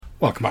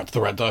Welcome back to the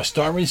Red Dice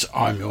Diaries.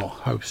 I'm your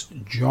host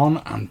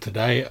John, and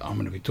today I'm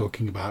going to be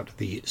talking about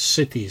the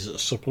Cities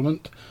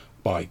supplement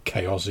by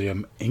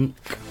Chaosium Inc.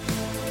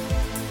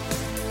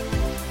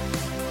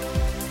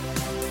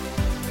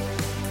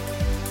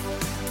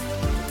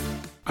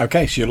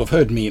 Okay, so you'll have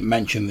heard me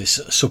mention this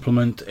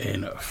supplement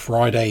in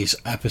Friday's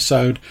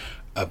episode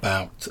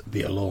about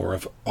the allure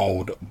of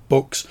old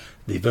books.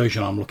 The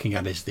version I'm looking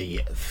at is the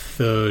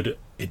third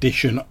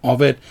edition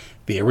of it.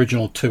 The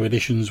original two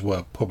editions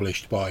were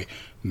published by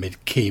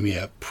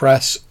Midkemia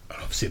Press.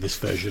 Obviously this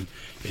version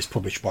is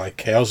published by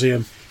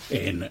Chaosium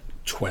in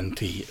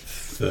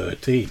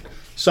 2013.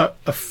 So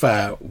a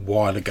fair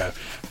while ago.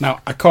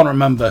 Now, I can't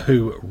remember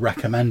who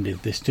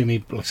recommended this to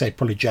me. Let's say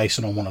probably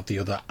Jason or one of the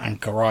other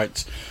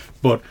anchorites.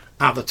 But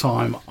at the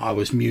time, I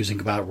was musing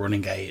about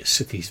running a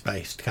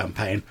cities-based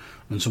campaign,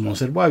 and someone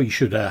said, well, you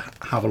should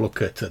have a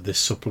look at this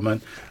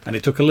supplement. And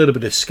it took a little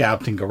bit of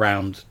scouting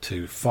around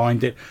to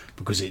find it,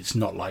 because it's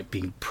not like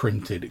being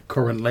printed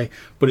currently,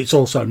 but it's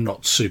also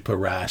not super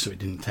rare, so it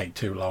didn't take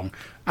too long,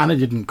 and it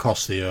didn't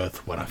cost the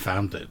earth when I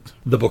found it.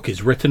 The book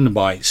is written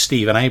by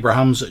Stephen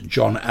Abrahams,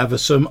 John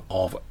Everson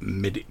of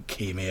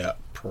Midkemia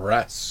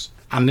Press.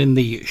 And in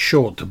the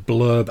short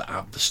blurb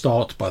at the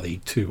start by the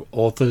two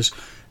authors,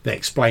 they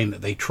explain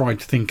that they tried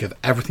to think of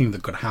everything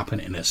that could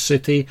happen in a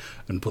city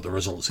and put the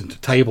results into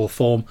table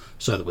form,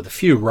 so that with a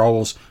few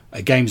rolls,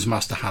 a games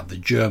master had the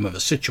germ of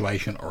a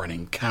situation or an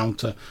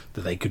encounter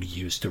that they could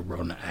use to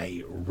run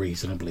a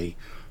reasonable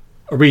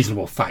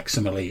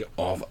facsimile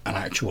of an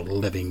actual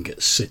living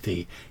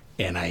city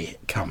in a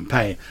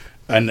campaign.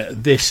 And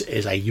this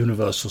is a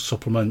universal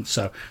supplement,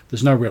 so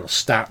there's no real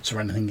stats or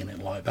anything in it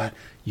like that.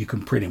 You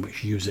can pretty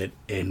much use it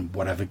in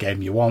whatever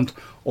game you want,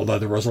 although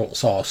the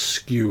results are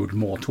skewed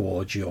more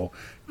towards your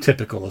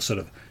typical sort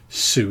of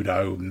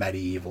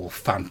pseudo-medieval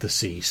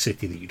fantasy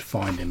city that you'd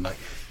find in like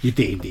your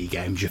D&D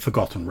games, your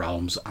Forgotten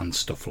Realms and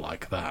stuff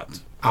like that.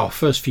 Our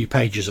first few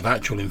pages of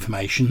actual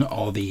information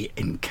are the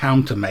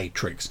encounter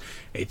matrix.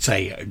 It's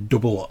a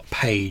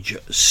double-page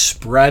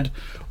spread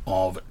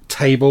of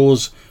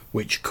tables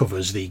which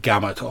covers the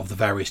gamut of the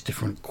various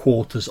different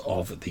quarters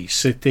of the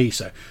city.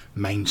 So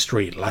Main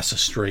Street, Lesser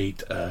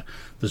Street,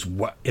 there's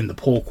in the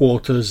poor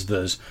quarters,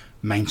 there's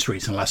main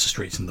streets and lesser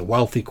streets in the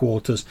wealthy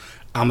quarters,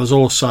 and there's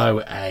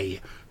also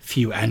a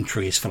few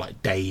entries for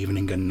like day,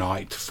 evening and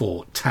night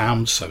for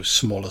towns, so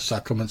smaller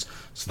settlements,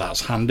 so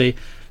that's handy.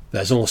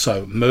 There's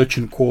also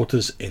merchant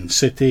quarters in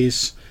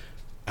cities,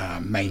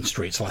 main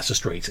streets, lesser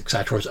streets,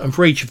 etc. And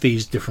for each of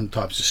these different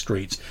types of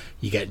streets,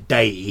 you get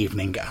day,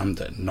 evening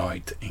and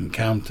night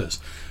encounters.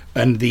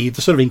 And the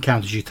sort of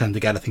encounters you tend to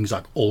get are things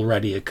like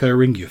already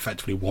occurring. You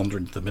effectively wander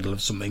into the middle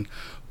of something.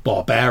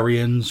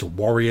 Barbarians,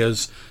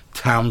 warriors,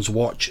 towns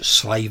watch,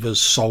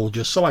 slavers,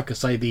 soldiers. So like I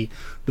say, the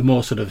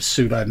more sort of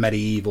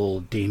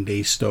pseudo-medieval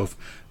D&D stuff.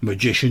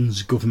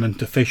 Magicians,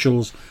 government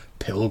officials,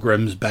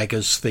 pilgrims,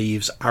 beggars,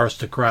 thieves,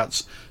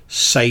 aristocrats,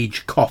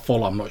 sage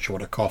coffle, I'm not sure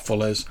what a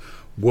coffle is,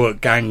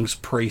 work gangs,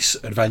 priests,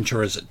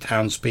 adventurers,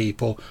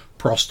 townspeople,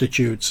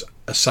 prostitutes,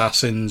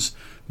 assassins,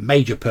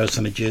 major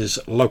personages,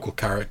 local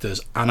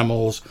characters,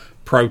 animals,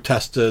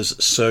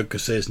 protesters,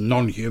 circuses,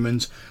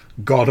 non-humans,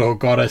 god or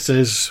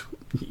goddesses.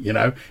 You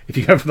know, if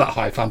you go for that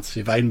high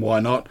fantasy vein,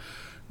 why not?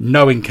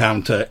 No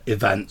encounter,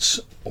 events,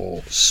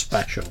 or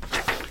special.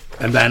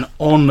 And then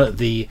on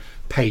the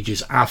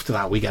pages after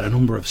that, we get a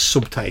number of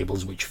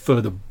subtables which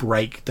further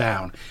break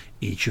down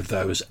each of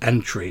those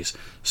entries.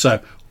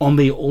 So on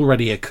the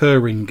already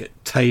occurring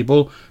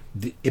table,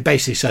 it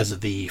basically says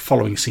that the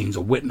following scenes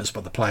are witnessed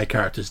by the player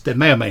characters. They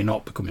may or may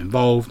not become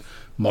involved,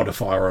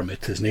 modify or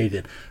omit as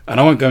needed. And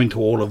I won't go into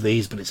all of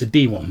these, but it's a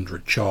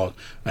D100 chart,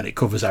 and it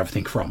covers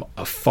everything from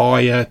a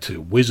fire to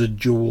wizard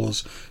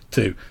duels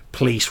to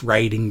police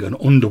raiding an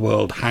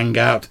underworld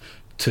hangout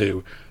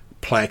to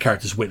player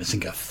characters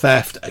witnessing a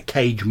theft, a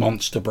cage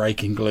monster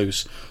breaking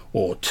loose,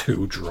 or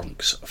two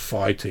drunks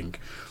fighting.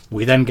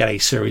 We then get a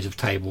series of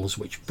tables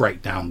which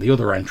break down the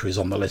other entries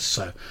on the list.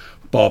 So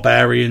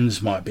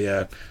barbarians might be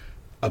a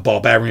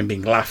barbarian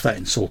being laughed at,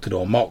 insulted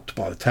or mocked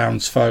by the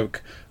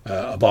townsfolk,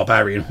 a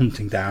barbarian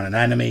hunting down an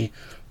enemy,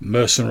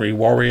 mercenary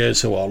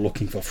warriors who are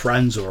looking for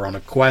friends or are on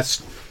a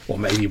quest or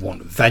maybe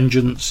want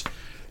vengeance,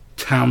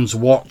 towns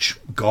watch,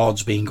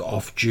 guards being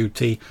off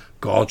duty,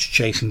 guards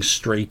chasing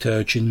street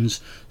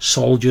urchins,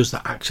 soldiers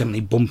that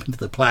accidentally bump into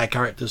the player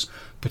characters,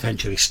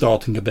 potentially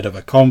starting a bit of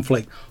a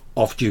conflict,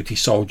 off-duty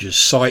soldiers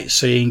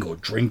sightseeing or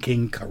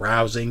drinking,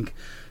 carousing,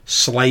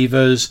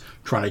 slavers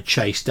trying to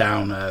chase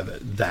down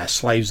their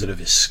slaves that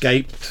have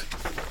escaped,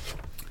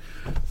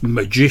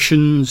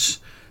 magicians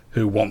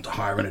who want to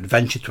hire an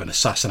adventure to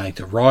assassinate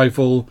a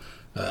rival,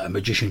 a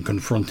magician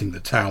confronting the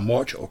town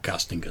watch or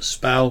casting a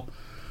spell,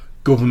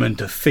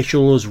 government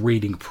officials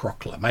reading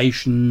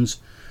proclamations,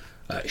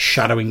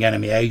 shadowing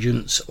enemy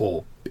agents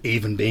or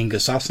even being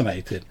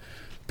assassinated,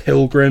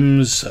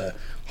 pilgrims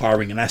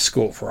hiring an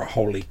escort for a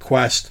holy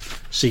quest,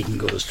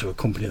 seeking others to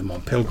accompany them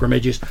on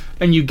pilgrimages.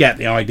 And you get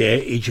the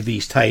idea. Each of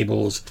these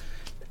tables,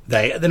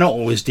 they're not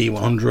always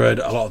D100,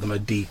 a lot of them are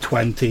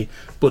D20,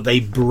 but they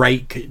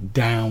break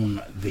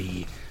down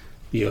the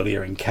the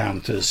earlier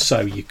encounters.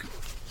 So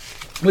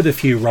with a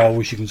few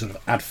rolls, you can sort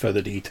of add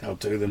further detail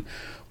to them.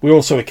 We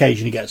also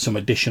occasionally get some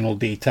additional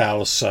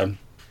details. So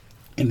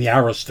in the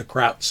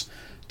aristocrats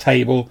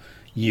table,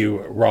 you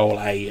roll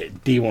a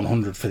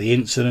D100 for the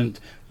incident.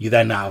 You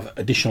then have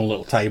additional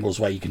little tables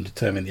where you can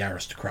determine the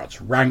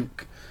aristocrats'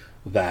 rank,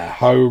 their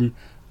home,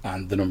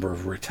 and the number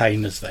of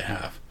retainers they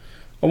have.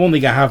 And one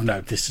thing I have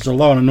noticed is,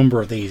 although on a number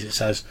of these it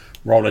says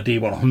roll a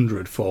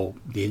D100 for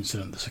the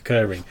incident that's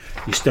occurring,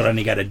 you still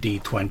only get a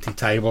D20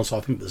 table. So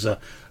I think there's a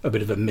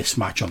bit of a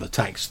mismatch on the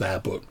text there,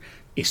 but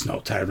it's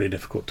not terribly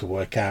difficult to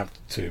work out,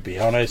 to be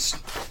honest.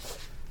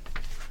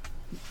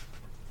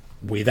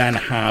 We then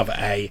have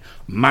a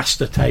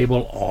master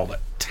table of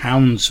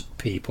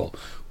townspeople,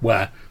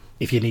 where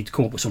if you need to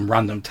come up with some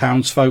random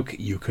townsfolk,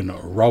 you can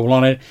roll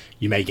on it.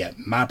 You may get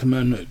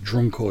madmen,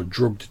 drunk or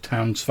drugged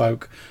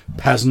townsfolk,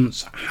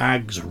 peasants,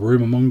 hags,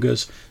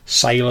 rumourmongers,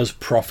 sailors,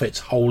 prophets,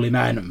 holy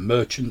men,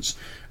 merchants,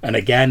 and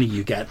again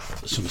you get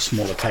some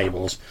smaller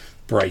tables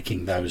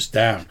breaking those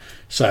down.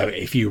 So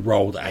if you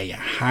rolled a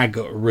hag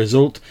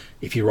result,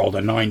 if you rolled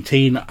a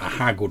 19, a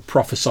hag would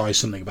prophesy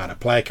something about a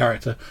player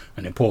character,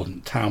 an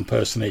important town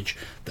personage,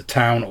 the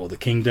town or the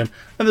kingdom,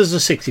 and there's a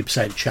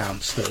 60%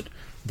 chance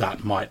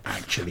that might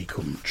actually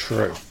come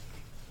true.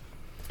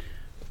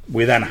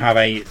 We then have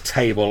a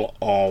table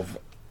of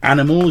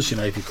animals.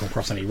 If you come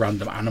across any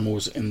random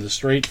animals in the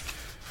street.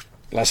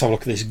 Let's have a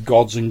look at this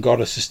gods and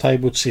goddesses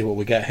table to see what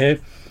we get here.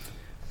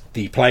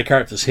 The player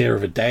characters here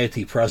of a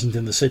deity present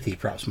in the city,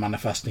 perhaps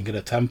manifesting at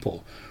a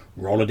temple.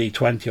 Roll a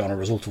d20. On a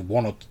result of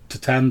 1 to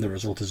 10, the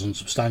result is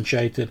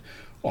unsubstantiated.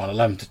 On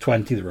 11 to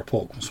 20, the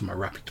report comes from a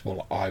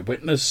reputable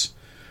eyewitness.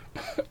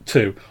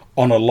 2.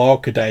 On a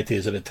log, a deity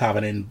is at a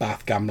tavern, inn,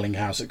 bath, gambling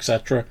house,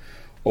 etc.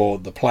 Or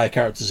the player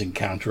characters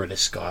encounter a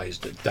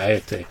disguised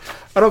deity.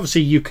 And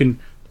obviously you can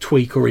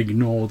tweak or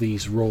ignore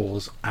these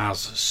rolls as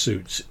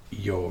suits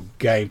your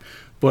game.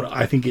 But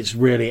I think it's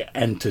really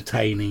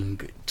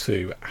entertaining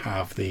to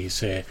have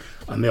these here,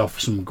 and they offer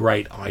some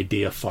great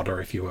idea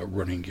fodder if you are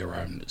running your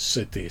own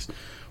cities.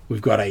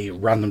 We've got a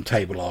random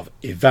table of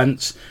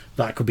events.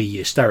 That could be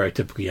your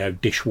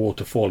stereotypical,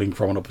 dishwater falling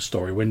from an upper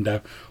story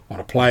window on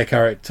a player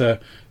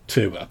character,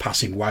 to a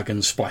passing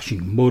wagon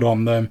splashing mud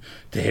on them,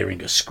 to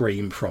hearing a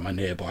scream from a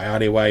nearby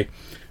alleyway.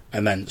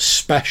 And then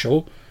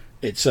special,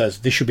 it says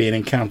this should be an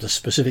encounter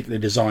specifically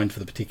designed for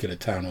the particular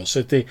town or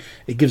city.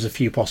 It gives a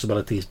few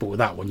possibilities, but with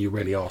that one you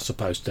really are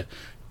supposed to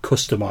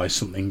customize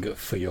something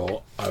for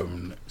your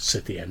own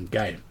city and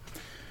game.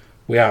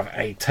 We have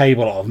a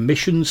table of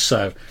missions.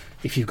 So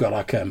if you've got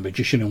like a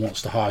magician who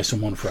wants to hire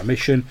someone for a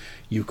mission,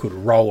 you could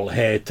roll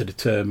here to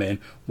determine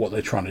what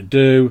they're trying to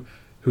do,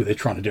 who they're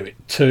trying to do it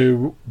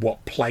to,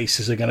 what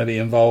places are going to be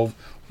involved,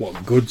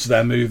 what goods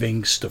they're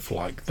moving, stuff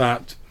like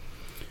that.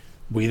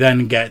 We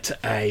then get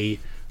a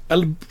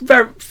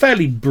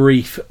fairly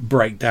brief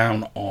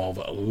breakdown of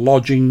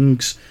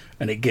lodgings,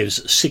 and it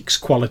gives 6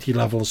 quality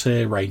levels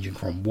here, ranging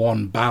from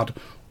 1 bad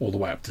all the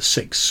way up to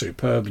 6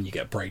 superb, and you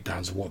get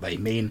breakdowns of what they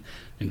mean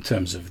in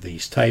terms of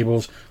these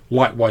tables.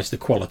 Likewise, the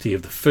quality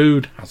of the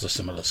food has a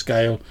similar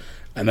scale,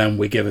 and then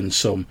we're given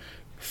some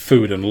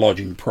food and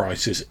lodging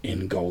prices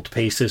in gold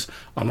pieces.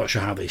 I'm not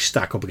sure how they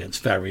stack up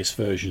against various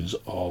versions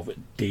of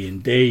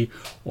D&D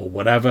or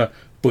whatever,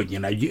 but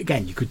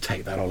again, you could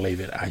take that or leave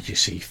it as you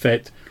see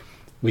fit.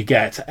 We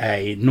get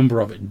a number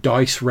of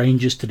dice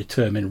ranges to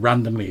determine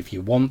randomly, if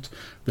you want,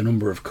 the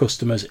number of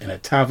customers in a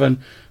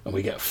tavern, and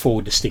we get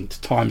 4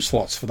 distinct time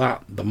slots for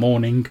that. The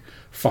morning,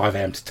 5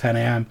 a.m. to 10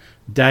 a.m,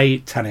 day,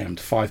 10 a.m.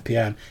 to 5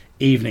 p.m,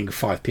 evening,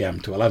 5 p.m.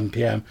 to 11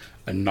 p.m,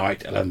 and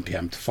night, 11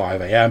 p.m. to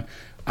 5 a.m.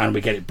 And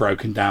we get it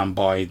broken down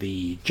by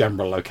the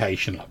general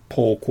location, like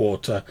poor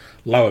quarter,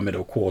 lower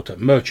middle quarter,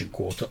 merchant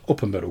quarter,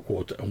 upper middle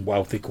quarter, and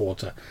wealthy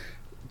quarter,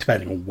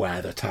 depending on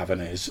where the tavern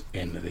is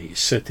in the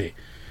city.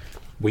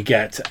 We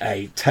get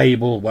a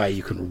table where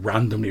you can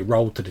randomly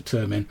roll to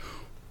determine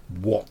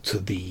what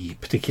the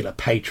particular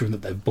patron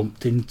that they've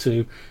bumped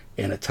into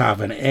in a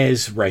tavern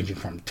is, ranging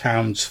from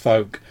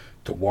townsfolk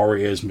to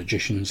warriors,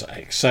 magicians,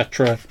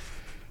 etc.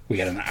 We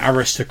get an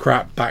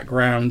aristocrat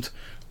background,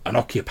 an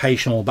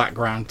occupational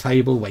background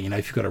table where,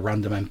 if you've got a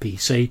random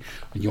NPC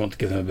and you want to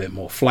give them a bit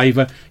more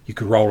flavour, you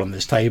could roll on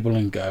this table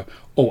and go,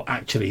 oh,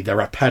 actually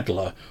they're a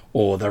peddler,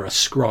 or they're a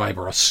scribe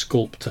or a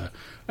sculptor,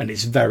 and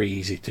it's very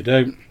easy to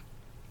do.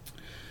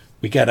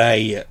 We get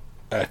a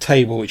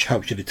table which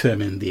helps you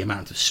determine the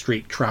amount of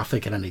street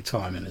traffic at any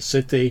time in a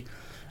city,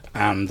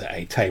 and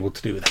a table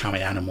to do with how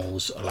many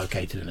animals are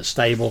located in a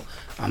stable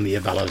and the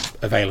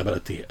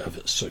availability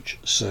of such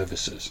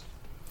services.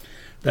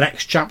 The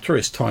next chapter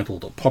is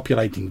titled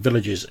Populating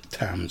Villages,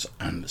 Towns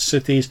and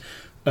Cities,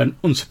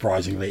 and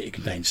unsurprisingly it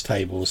contains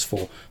tables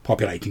for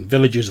populating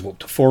villages of up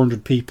to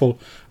 400 people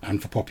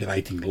and for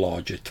populating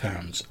larger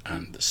towns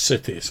and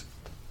cities.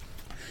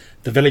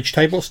 The village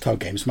tables tell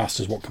games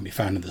masters what can be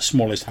found in the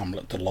smallest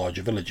hamlet to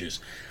larger villages.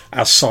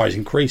 As size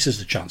increases,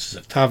 the chances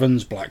of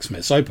taverns,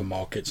 blacksmiths, open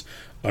markets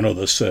and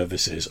other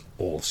services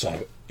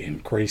also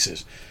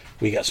increases.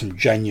 We get some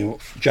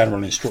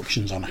general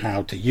instructions on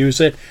how to use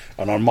it.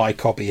 And on my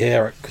copy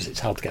here, because it's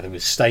held together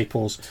with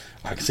staples,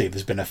 I can see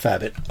there's been a fair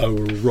bit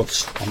of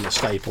rust on the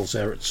staples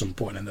there at some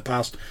point in the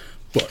past,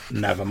 but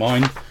never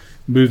mind.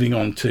 Moving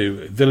on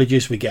to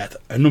villages, we get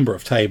a number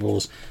of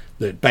tables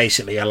that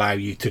basically allow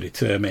you to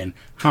determine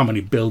how many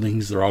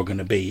buildings there are going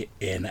to be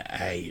in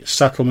a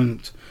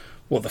settlement,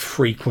 what the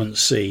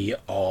frequency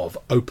of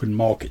open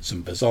markets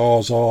and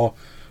bazaars are,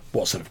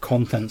 what sort of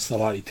contents they're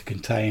likely to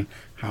contain,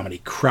 how many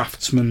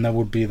craftsmen there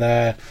would be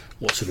there,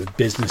 what sort of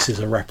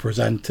businesses are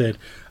represented.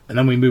 And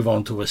then we move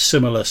on to a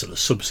similar sort of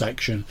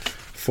subsection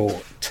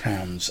for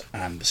towns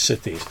and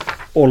cities.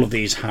 All of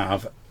these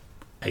have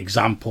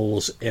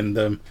examples in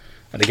them.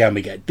 And again,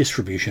 we get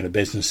distribution of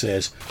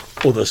businesses,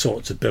 other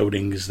sorts of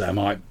buildings there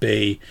might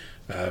be,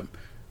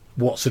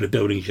 what sort of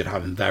buildings you'd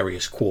have in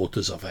various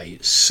quarters of a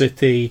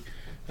city,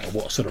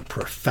 what sort of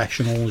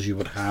professionals you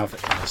would have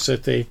in a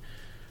city.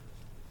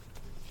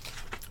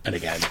 And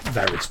again,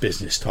 various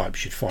business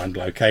types you'd find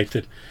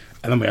located.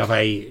 And then we have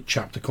a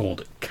chapter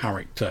called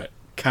Character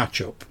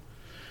Catch-Up.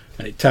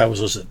 And it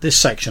tells us that this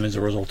section is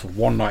a result of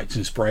one night's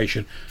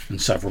inspiration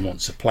and several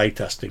months of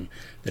playtesting.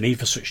 The need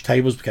for such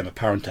tables became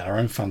apparent in our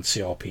own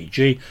fantasy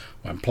RPG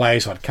when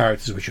players had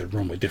characters which had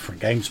run with different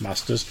games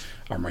masters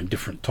and were in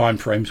different time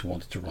frames and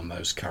wanted to run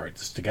those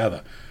characters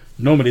together.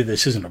 Normally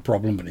this isn't a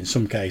problem, but in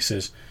some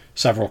cases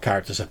several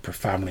characters had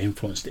profoundly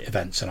influenced the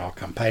events in our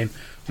campaign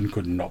and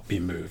could not be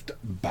moved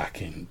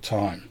back in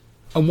time.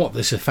 And what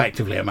this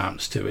effectively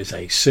amounts to is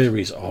a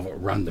series of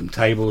random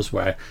tables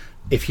where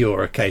if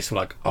you're a case of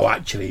like, oh,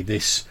 actually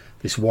this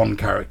one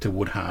character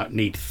would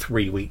need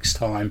 3 weeks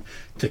time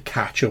to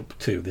catch up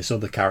to this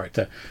other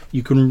character,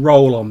 you can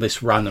roll on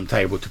this random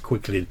table to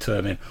quickly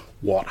determine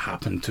what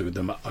happened to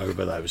them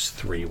over those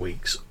 3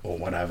 weeks or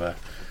whatever.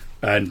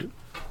 And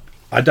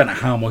I don't know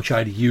how much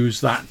I'd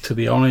use that, to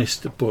be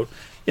honest, but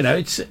you know,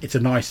 it's a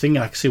nice thing.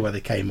 I can see where they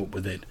came up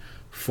with it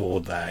for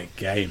their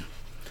game.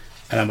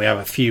 And then we have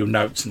a few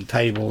notes and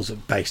tables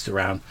based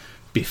around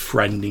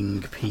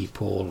befriending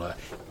people,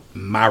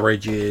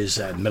 marriages,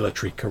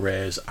 military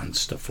careers and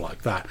stuff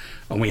like that.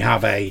 And we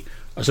have a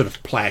sort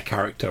of player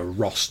character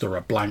roster,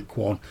 a blank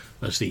one,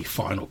 as the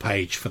final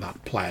page for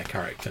that player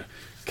character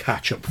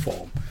catch-up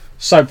form.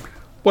 So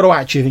what do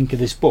I actually think of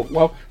this book?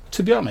 Well,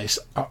 to be honest,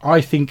 I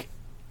think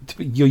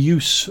your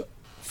use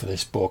for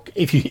this book,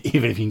 even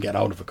if you can get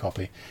hold of a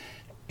copy,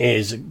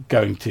 is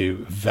going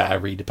to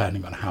vary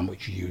depending on how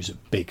much you use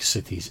big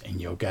cities in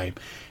your game.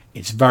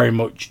 It's very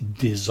much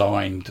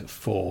designed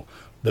for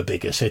the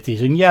bigger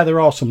cities, and yeah, there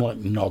are some like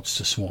nods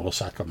to smaller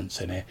settlements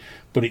in here,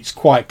 but it's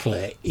quite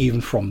clear even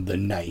from the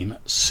name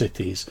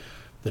cities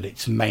that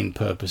its main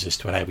purpose is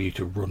to enable you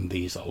to run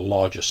these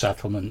larger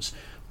settlements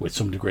with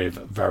some degree of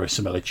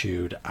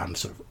verisimilitude and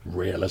sort of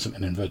realism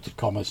in inverted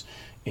commas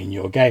in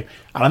your game.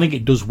 And I think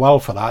it does well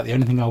for that. The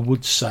only thing I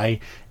would say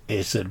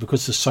is that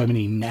because there's so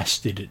many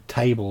nested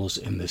tables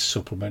in this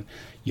supplement,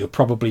 you're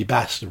probably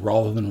best,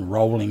 rather than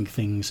rolling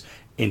things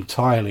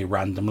entirely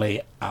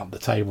randomly at the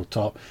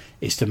tabletop,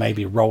 is to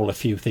maybe roll a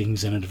few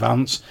things in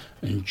advance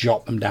and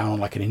jot them down on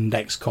like an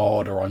index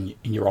card or in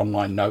your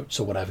online notes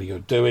or whatever you're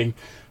doing,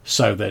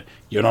 so that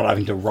you're not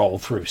having to roll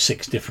through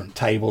 6 different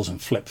tables and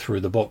flip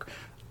through the book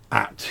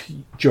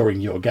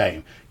during your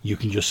game. You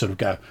can just sort of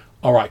go,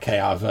 all right, okay,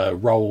 I've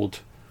rolled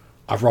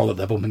that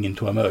they're bumping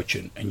into a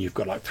merchant, and you've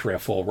got like 3 or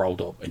 4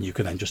 rolled up, and you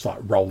can then just like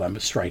roll them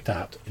straight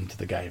out into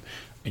the game,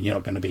 and you're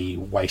not going to be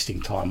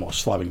wasting time or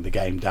slowing the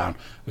game down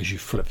as you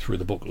flip through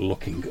the book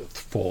looking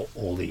for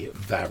all the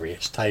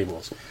various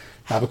tables.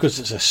 Now, because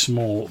it's a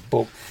small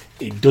book,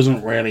 it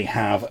doesn't really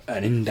have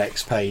an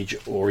index page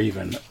or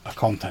even a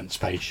contents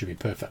page, to be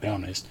perfectly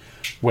honest,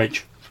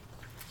 which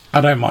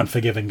I don't mind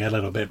forgiving a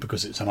little bit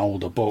because it's an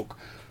older book,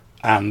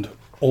 and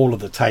all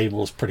of the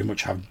tables pretty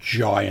much have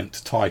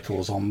giant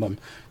titles on them,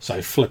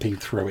 so flipping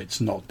through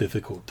it's not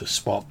difficult to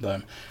spot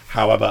them.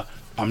 However,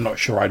 I'm not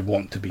sure I'd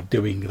want to be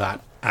doing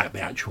that at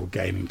the actual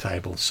gaming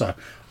table, so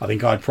I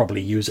think I'd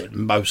probably use it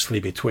mostly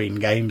between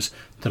games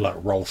to like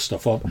roll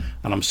stuff up,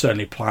 and I'm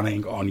certainly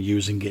planning on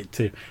using it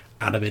to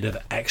add a bit of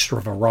extra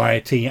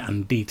variety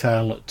and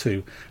detail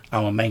to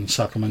our main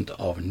settlement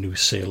of New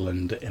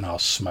Zealand in our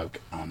Smoke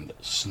and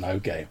Snow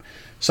game.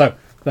 So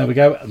there we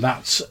go.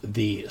 That's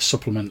the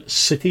supplement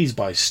Cities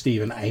by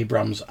Stephen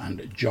Abrams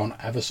and John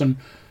Everson.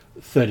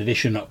 3rd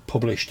edition,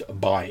 published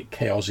by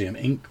Chaosium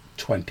Inc.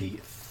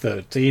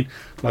 2013.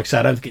 Like I said,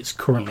 I don't think it's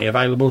currently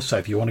available, so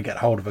if you want to get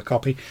hold of a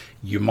copy,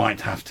 you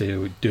might have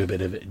to do a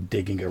bit of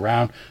digging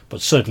around.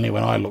 But certainly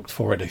when I looked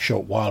for it a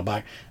short while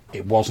back,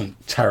 it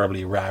wasn't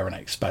terribly rare and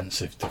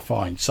expensive to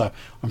find. So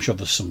I'm sure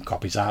there's some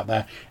copies out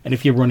there. And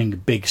if you're running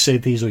big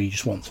cities or you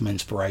just want some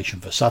inspiration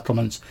for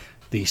settlements,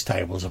 these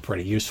tables are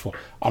pretty useful,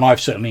 and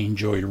I've certainly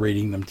enjoyed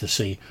reading them to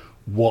see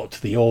what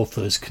the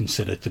authors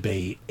consider to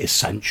be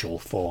essential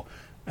for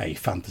a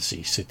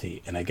fantasy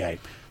city in a game.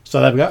 So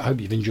there we go. I hope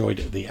you've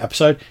enjoyed the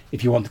episode.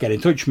 If you want to get in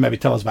touch, maybe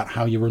tell us about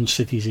how you run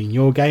cities in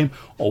your game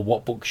or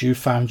what books you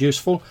found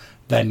useful,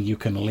 then you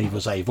can leave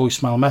us a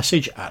voicemail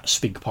message at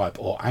SpeakPipe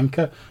or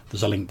Anchor.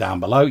 There's a link down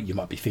below. You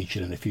might be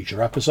featured in a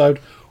future episode.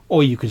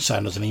 Or you can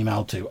send us an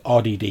email to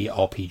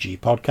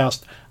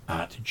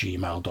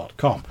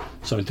rddrpgpodcast@gmail.com.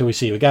 So until we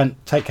see you again,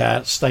 take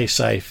care, stay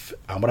safe,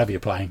 and whatever you're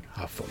playing,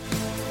 have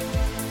fun.